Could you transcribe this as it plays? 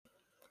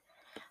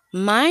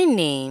My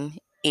name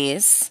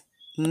is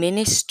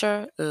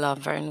Minister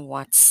Laverne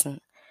Watson.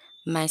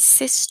 My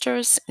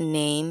sister's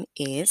name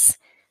is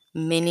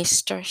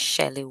Minister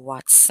Shelley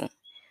Watson.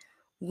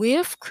 We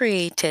have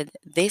created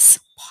this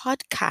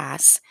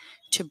podcast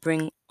to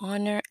bring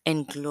honor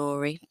and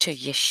glory to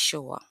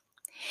Yeshua.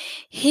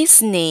 His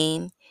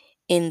name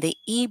in the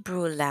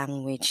Hebrew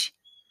language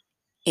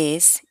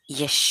is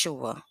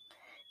Yeshua,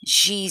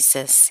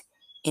 Jesus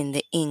in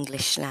the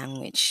English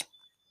language.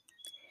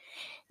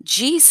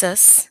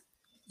 Jesus,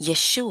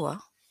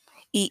 Yeshua,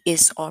 he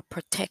is our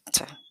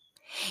protector.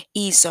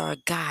 He's our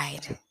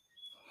guide.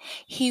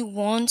 He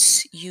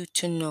wants you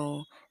to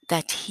know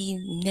that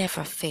He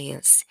never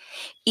fails.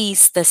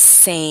 He's the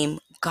same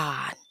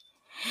God.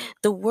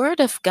 The Word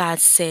of God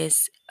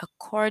says,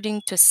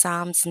 according to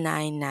Psalms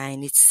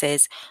 9:9, it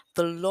says,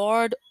 the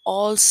Lord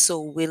also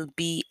will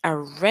be a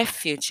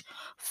refuge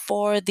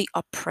for the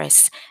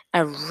oppressed,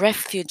 a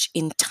refuge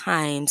in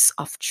times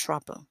of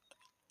trouble.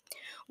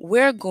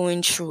 We're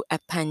going through a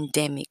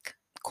pandemic,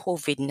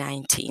 COVID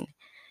 19.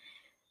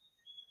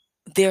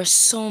 There are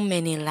so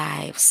many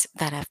lives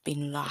that have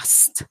been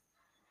lost,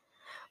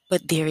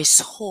 but there is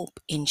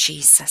hope in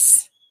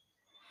Jesus.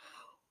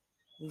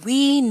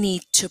 We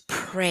need to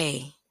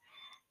pray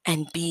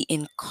and be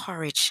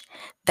encouraged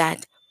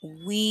that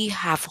we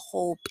have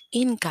hope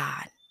in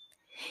God.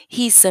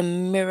 He's a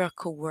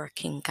miracle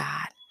working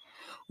God.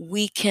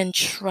 We can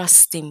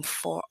trust Him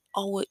for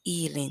our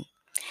healing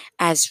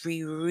as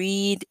we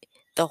read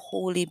the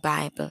Holy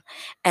Bible,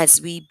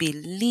 as we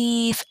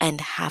believe and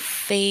have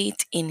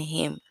faith in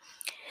Him.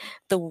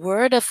 The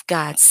Word of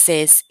God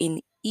says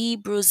in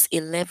Hebrews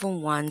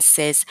 11:1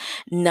 says,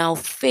 now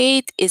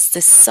faith is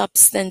the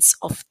substance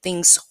of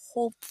things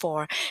hoped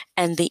for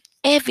and the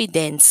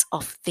evidence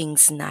of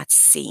things not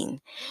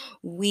seen.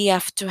 We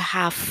have to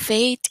have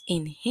faith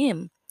in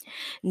Him,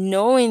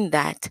 knowing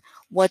that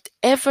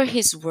whatever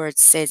His Word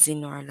says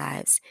in our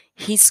lives,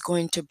 He's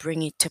going to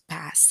bring it to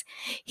pass.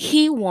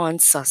 He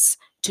wants us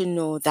to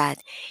know that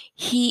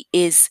He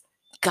is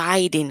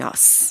guiding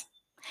us.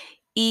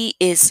 He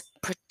is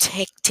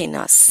protecting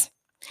us.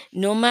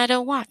 No matter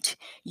what,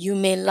 you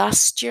may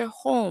lost your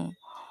home,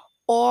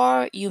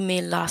 or you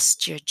may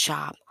lost your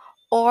job,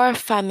 or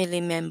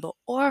family member,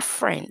 or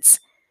friends.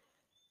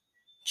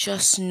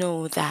 Just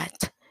know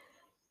that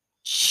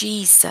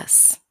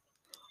Jesus,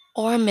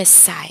 or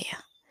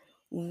Messiah,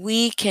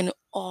 we can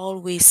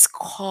always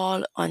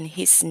call on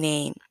His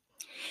name.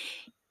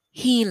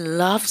 He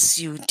loves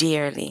you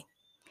dearly.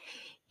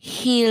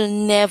 He'll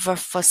never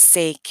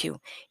forsake you.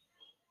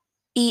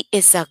 He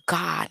is a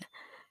God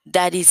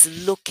that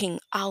is looking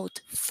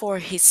out for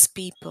His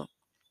people.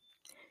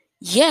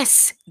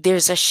 Yes,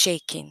 there's a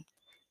shaking.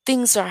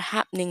 Things are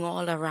happening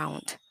all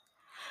around.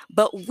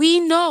 But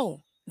we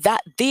know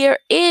that there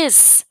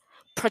is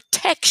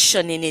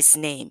protection in His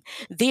name.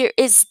 There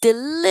is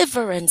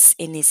deliverance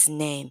in His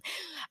name.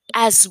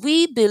 As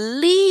we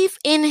believe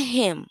in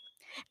Him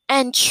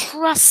and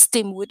trust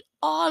Him with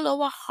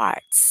all our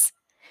hearts,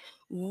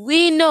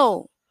 we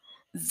know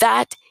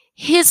that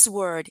His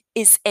word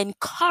is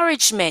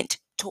encouragement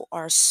to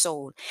our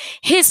soul.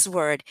 His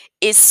word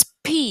is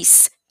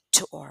peace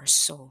to our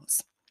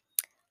souls.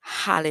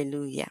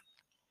 Hallelujah.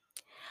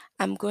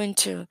 I'm going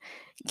to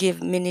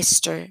give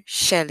Minister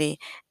Shelley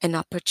an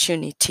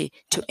opportunity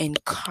to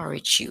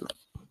encourage you.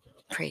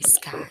 Praise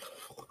God.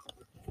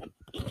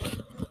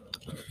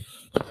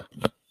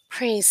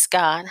 Praise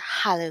God.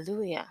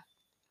 Hallelujah.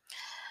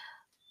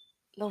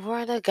 The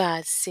Word of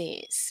God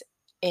says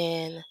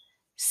in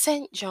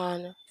St.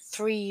 John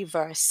 3,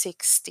 verse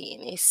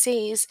 16, it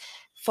says,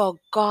 for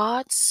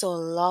God so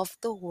loved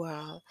the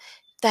world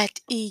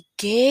that He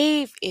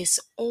gave His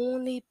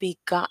only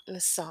begotten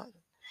Son,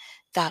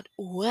 that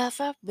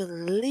whoever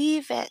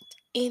believeth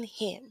in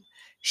Him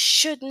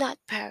should not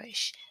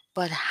perish,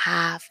 but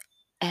have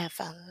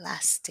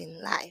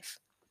everlasting life.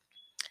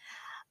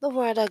 The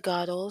Word of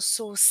God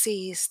also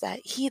says that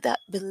he that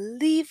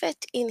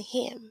believeth in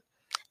Him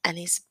and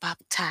is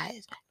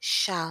baptized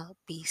shall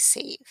be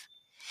saved.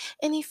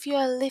 And if you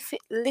are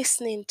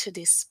listening to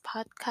this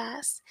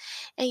podcast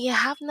and you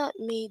have not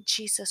made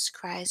Jesus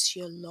Christ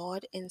your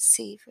Lord and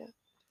Savior,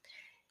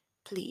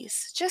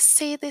 please just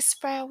say this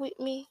prayer with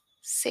me.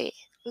 Say,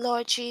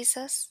 Lord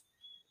Jesus,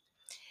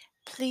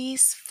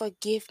 please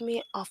forgive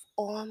me of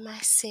all my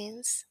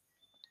sins.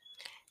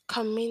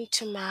 Come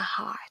into my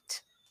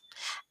heart.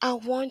 I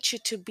want you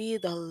to be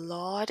the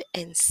Lord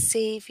and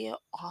Savior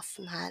of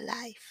my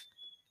life.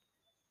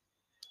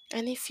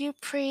 And if you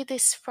pray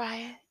this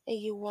prayer and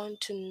you want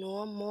to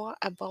know more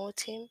about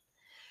Him,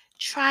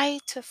 try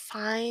to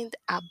find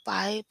a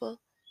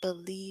Bible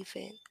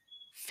believing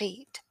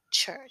faith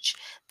church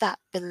that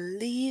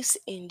believes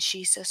in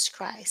Jesus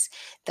Christ,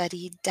 that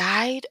He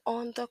died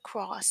on the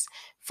cross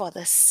for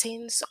the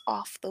sins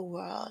of the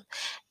world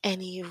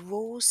and He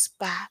rose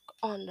back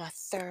on the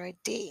third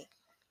day.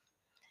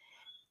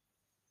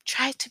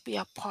 Try to be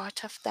a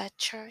part of that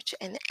church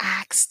and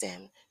ask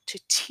them to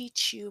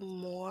teach you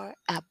more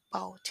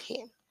about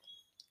Him.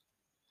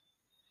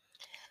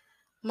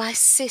 My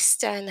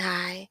sister and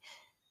I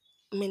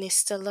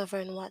Minister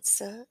Laverne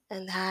Watson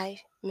and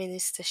I,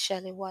 Minister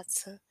Shelley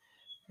Watson,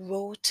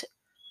 wrote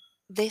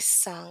this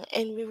song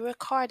and we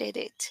recorded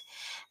it.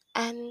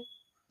 And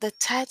the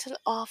title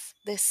of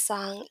this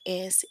song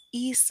is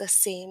He's the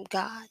Same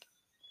God.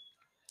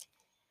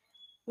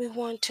 We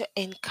want to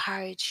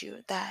encourage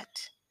you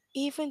that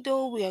even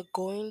though we are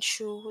going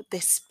through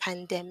this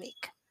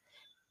pandemic,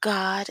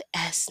 God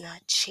has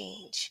not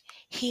changed.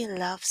 He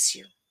loves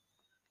you.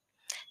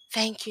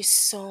 Thank you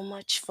so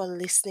much for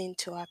listening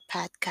to our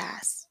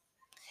podcast.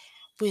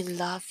 We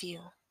love you,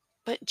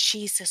 but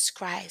Jesus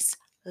Christ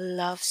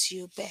loves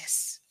you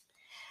best.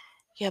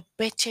 Your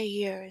better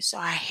years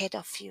are ahead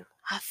of you.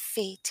 Have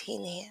faith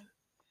in Him.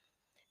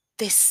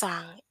 This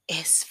song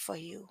is for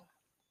you.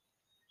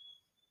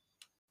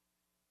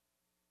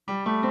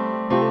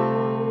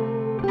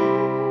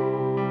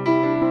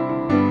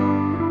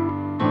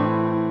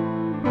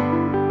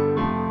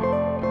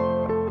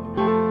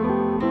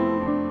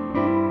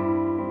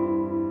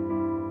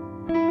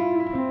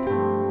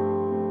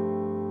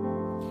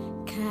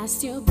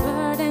 Cast your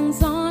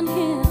burdens on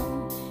Him,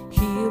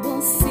 He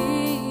will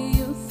see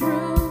you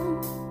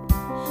through.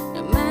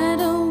 No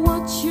matter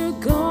what you're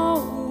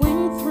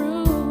going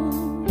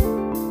through,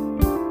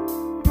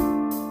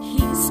 He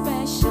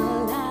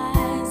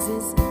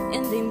specializes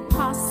in the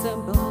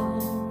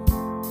impossible,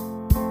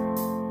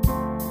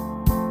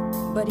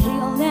 but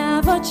He'll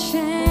never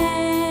change.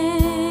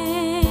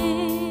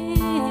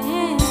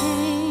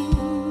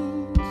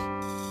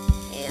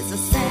 It's the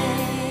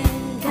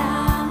same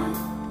God.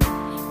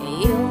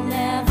 You'll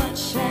never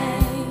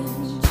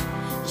change.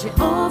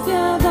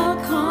 Jehovah,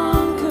 the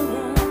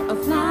conqueror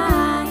of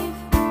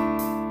life,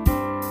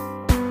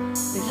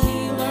 the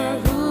healer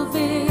who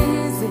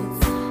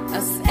visits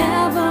us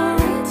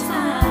every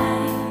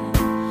time,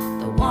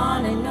 the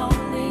one and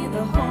only,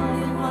 the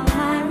Holy One,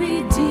 my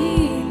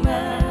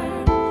Redeemer,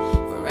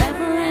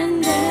 forever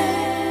and ever.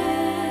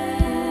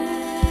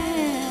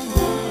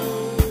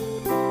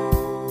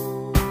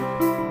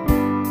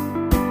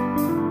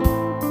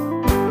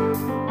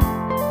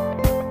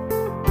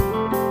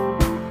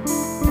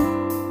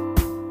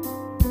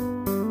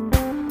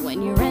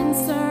 When your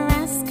answer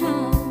has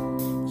come,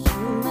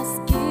 you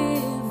must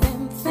give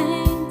Him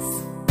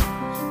thanks.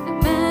 No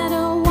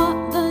matter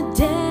what the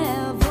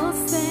devil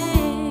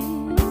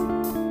says,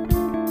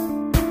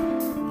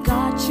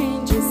 God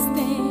changes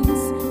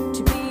things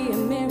to be a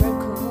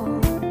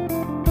miracle,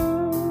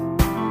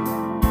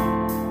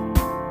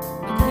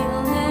 but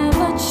He'll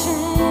never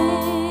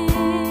change.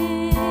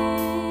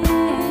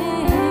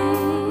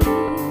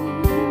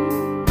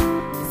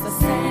 It's the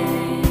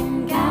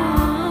same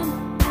God.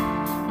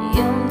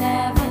 You'll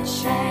never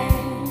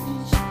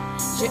change.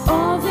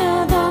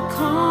 Jehovah, the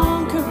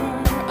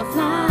conqueror of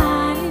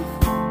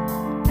life,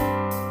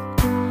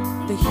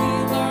 the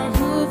healer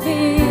who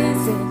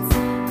visits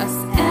us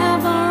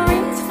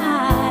every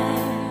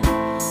time,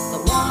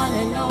 the one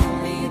and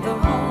only, the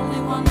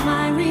Holy One,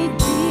 my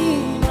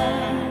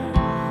Redeemer,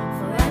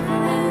 forever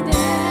and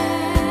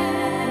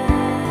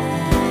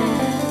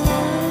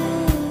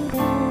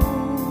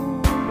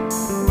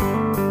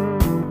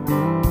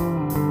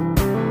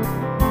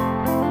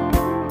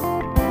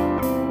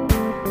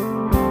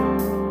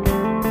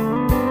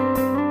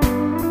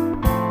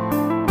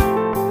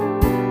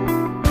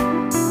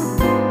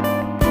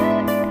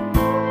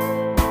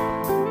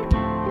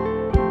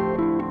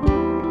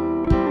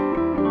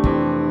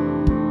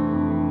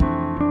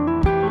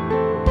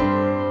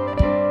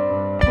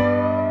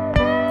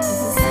It's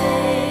the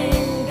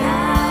same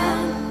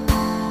God.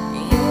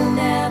 You'll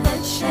never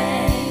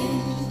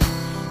change.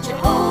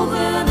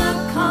 Jehovah,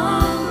 the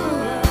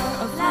conqueror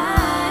of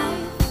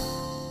life,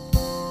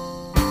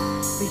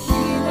 the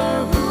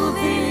healer who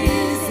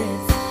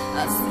visits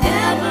us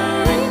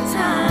every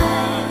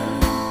time,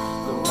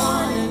 the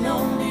one and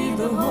only,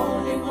 the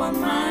Holy One,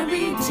 my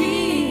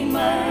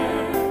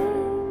Redeemer,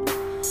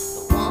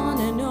 the one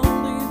and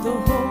only, the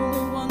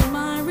Holy One,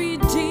 my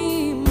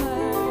Redeemer,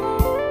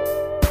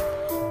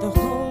 the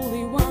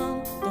Holy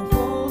One,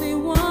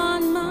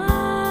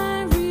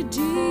 my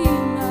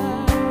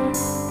Redeemer,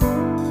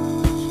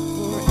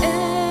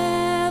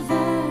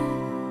 forever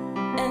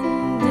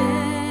and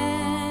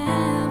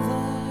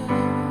ever.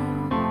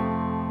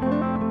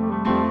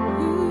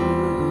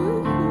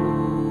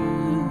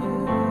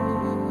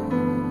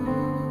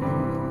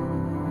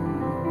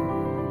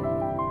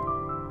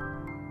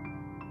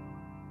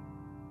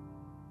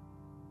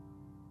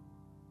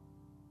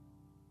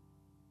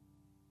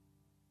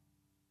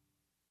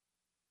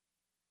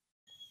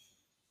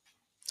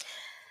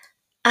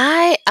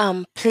 I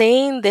am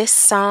playing this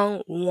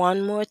song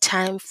one more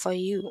time for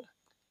you.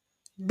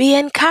 Be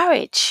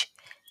encouraged.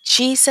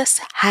 Jesus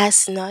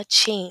has not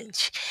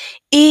changed.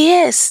 He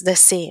is the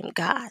same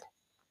God.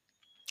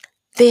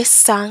 This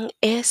song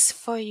is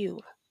for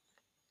you.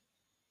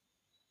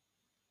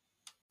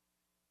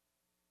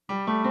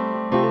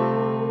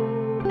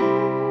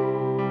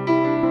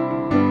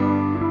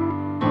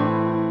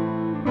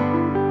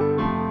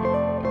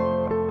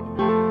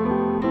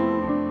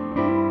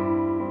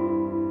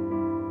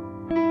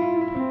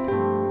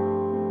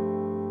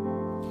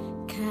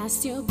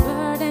 Cast your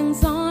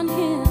burdens on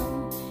him,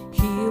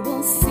 he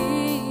will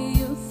see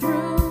you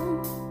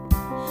through.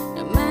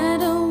 No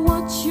matter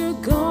what you're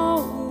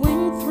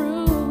going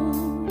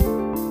through,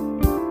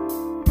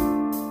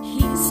 he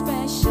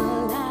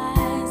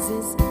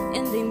specializes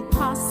in the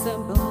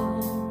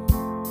impossible,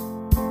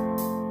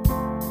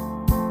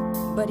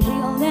 but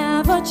he'll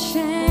never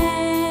change.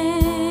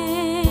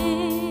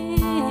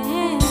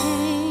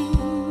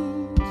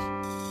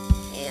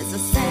 It's the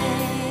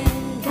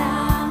same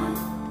God,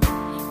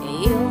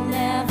 he'll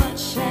never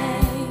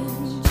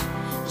change.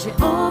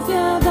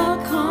 Jehovah,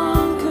 the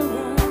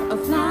conqueror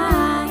of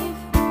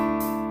life,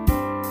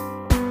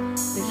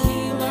 the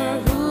healer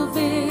who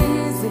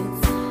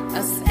visits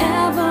us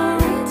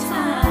every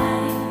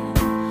time,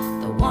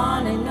 the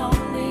one and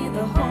only,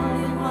 the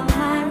Holy One,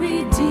 my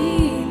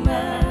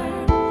Redeemer,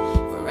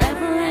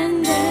 forever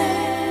and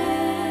ever.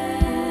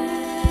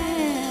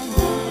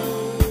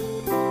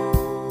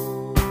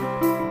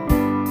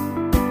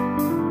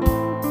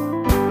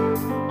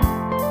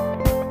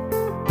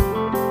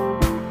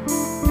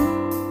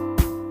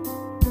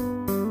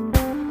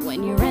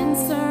 When your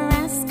answer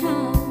has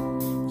come,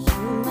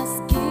 you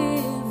must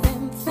give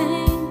him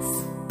thanks.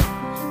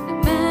 No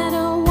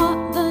matter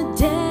what the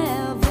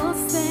devil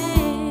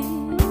says,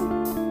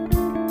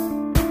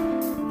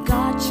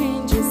 God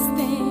changes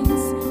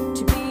things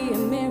to be a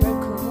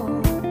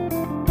miracle,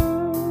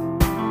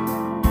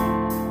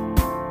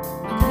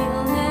 but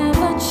he'll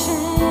never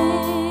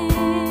change.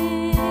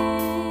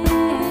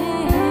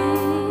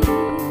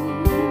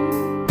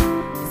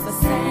 It's the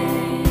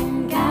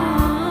same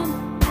God,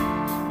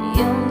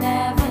 he'll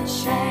never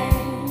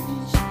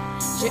change.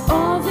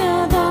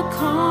 Jehovah, the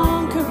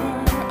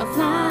conqueror of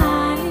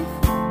life,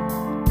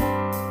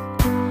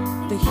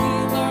 the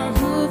healer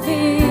who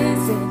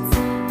visits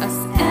us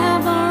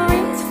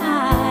every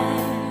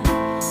time,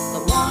 the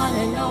one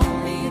and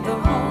only, the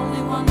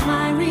Holy One,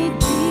 my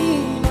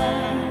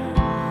Redeemer,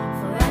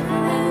 forever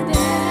and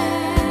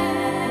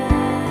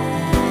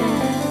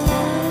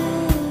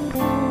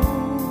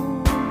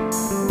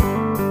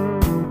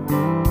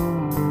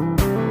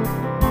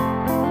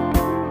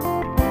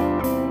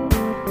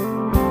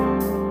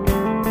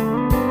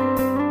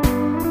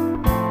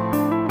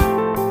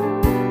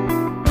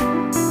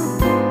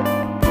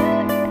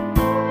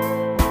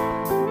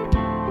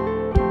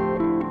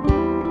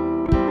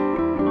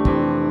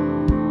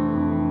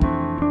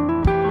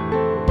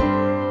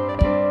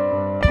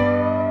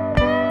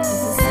It's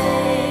the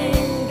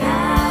same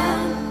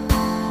God,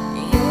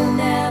 you'll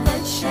never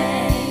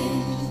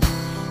change.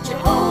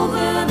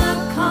 Jehovah, the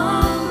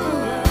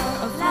conqueror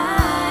of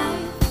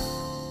life,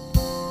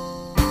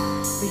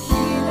 the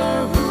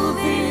healer who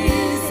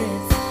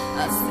visits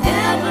us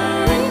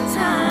every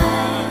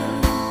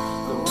time,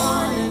 the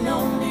one and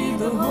only,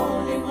 the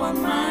Holy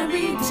One, my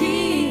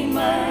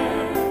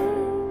Redeemer,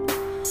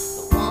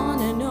 the one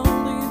and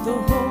only, the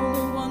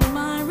Holy One,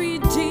 my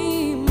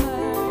Redeemer,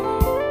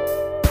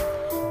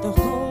 the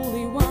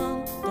Holy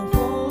One,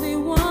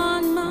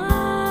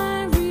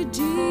 my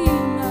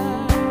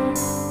Redeemer,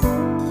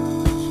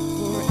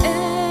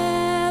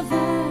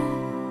 forever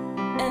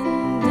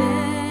and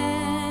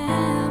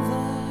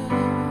ever.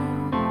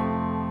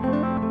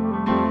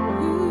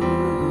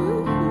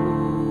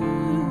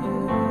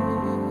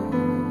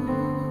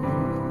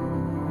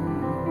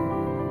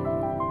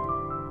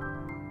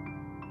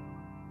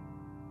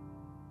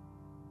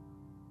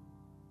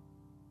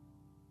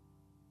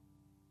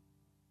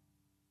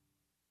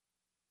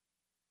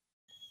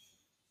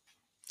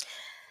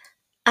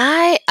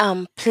 I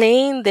am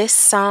playing this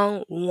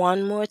song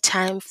one more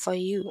time for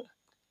you.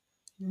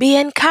 Be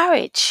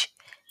encouraged.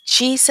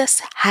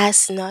 Jesus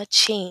has not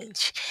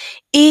changed.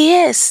 He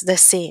is the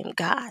same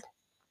God.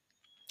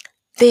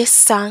 This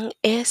song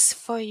is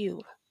for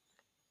you.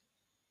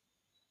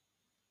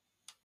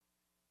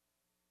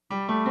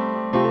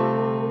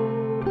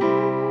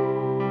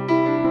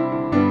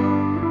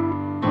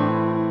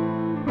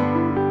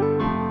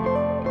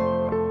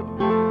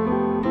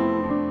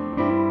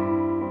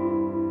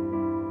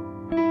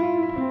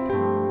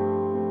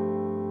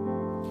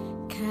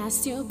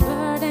 Cast your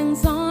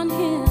burdens on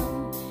him,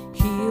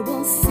 he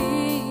will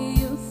see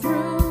you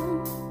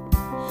through.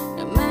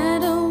 No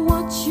matter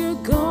what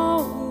you're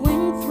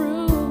going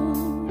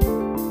through,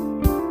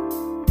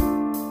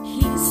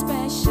 he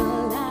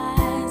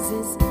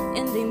specializes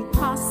in the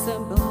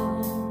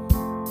impossible,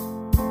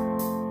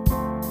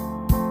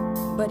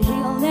 but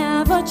he'll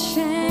never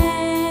change.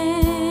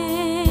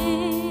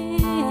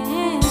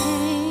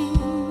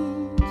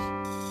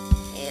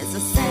 It's the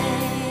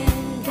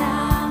same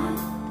God,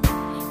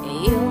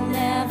 he'll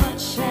never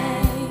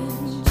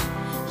change.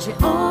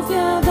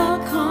 Jehovah,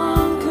 the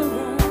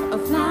conqueror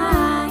of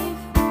life,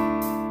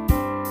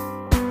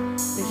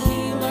 the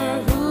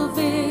healer who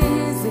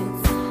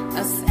visits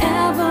us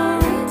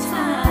every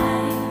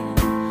time,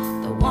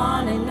 the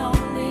one and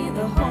only,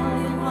 the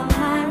Holy One,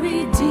 my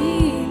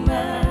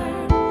Redeemer,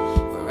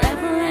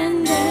 forever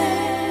and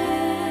ever.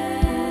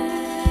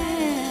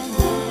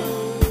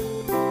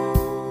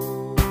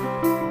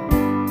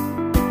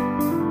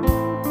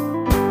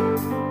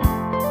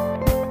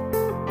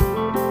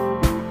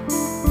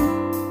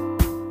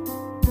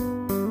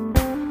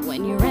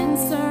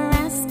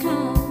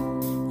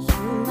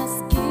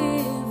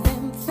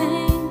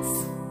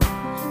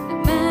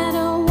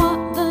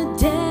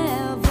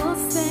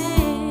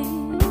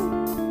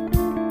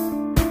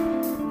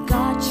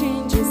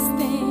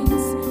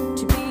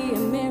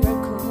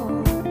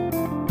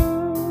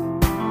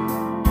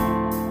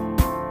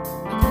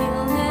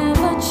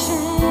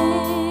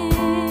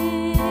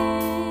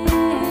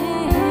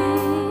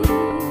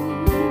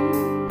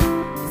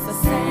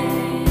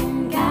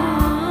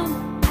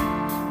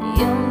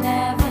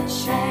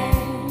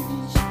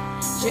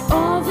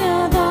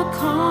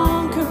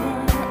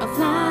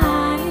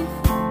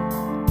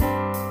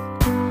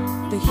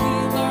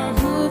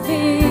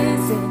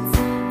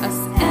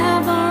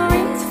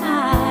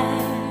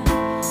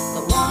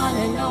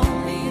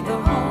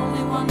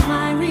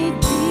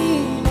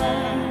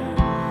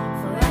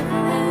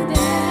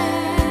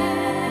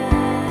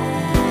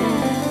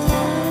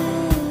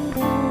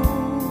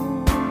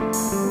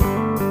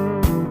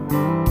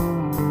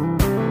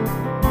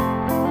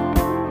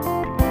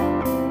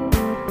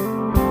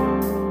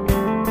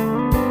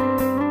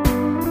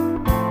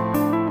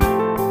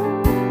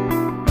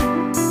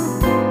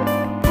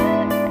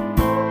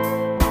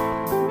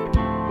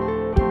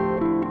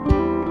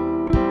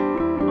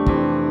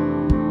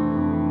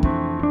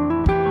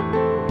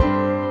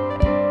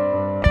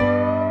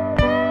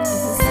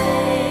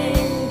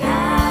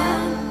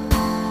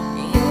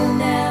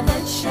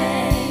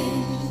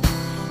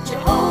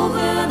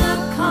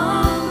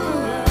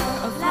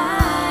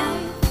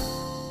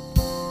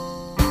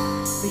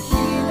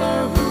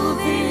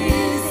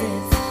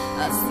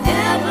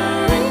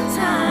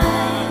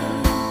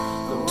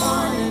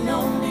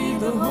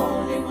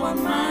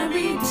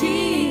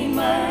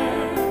 Redeemer.